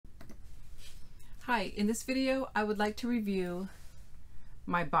Hi, in this video I would like to review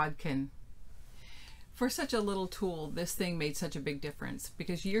my Bodkin. For such a little tool, this thing made such a big difference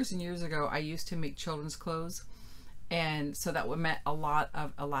because years and years ago I used to make children's clothes, and so that meant a lot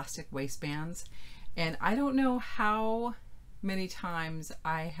of elastic waistbands, and I don't know how many times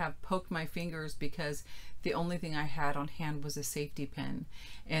I have poked my fingers because the only thing I had on hand was a safety pin,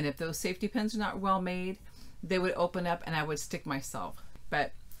 and if those safety pins are not well made, they would open up and I would stick myself.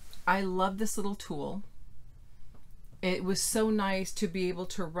 But I love this little tool. It was so nice to be able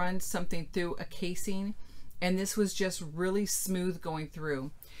to run something through a casing, and this was just really smooth going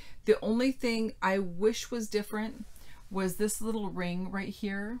through. The only thing I wish was different was this little ring right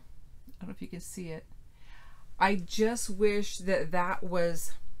here. I don't know if you can see it. I just wish that that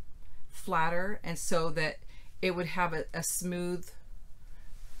was flatter, and so that it would have a smooth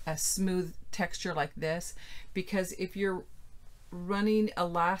texture like this, because if you're running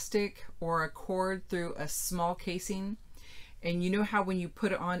elastic or a cord through a small casing, and you know how when you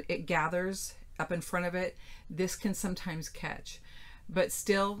put it on it gathers up in front of it, this can sometimes catch, but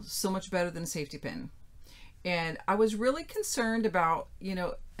still so much better than a safety pin. And I was really concerned about, you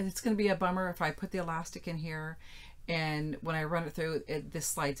know, it's going to be a bummer if I put the elastic in here and when I run it through this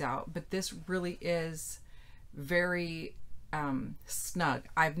slides out, but this really is very snug.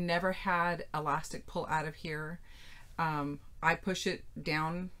 I've never had elastic pull out of here. I push it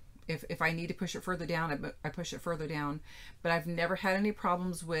down. If I need to push it further down, I push it further down, but I've never had any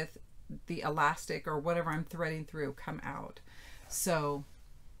problems with the elastic or whatever I'm threading through come out. So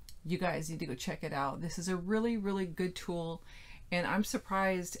you guys need to go check it out. This is a really, really good tool, and I'm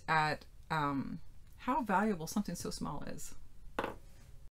surprised at how valuable something so small is.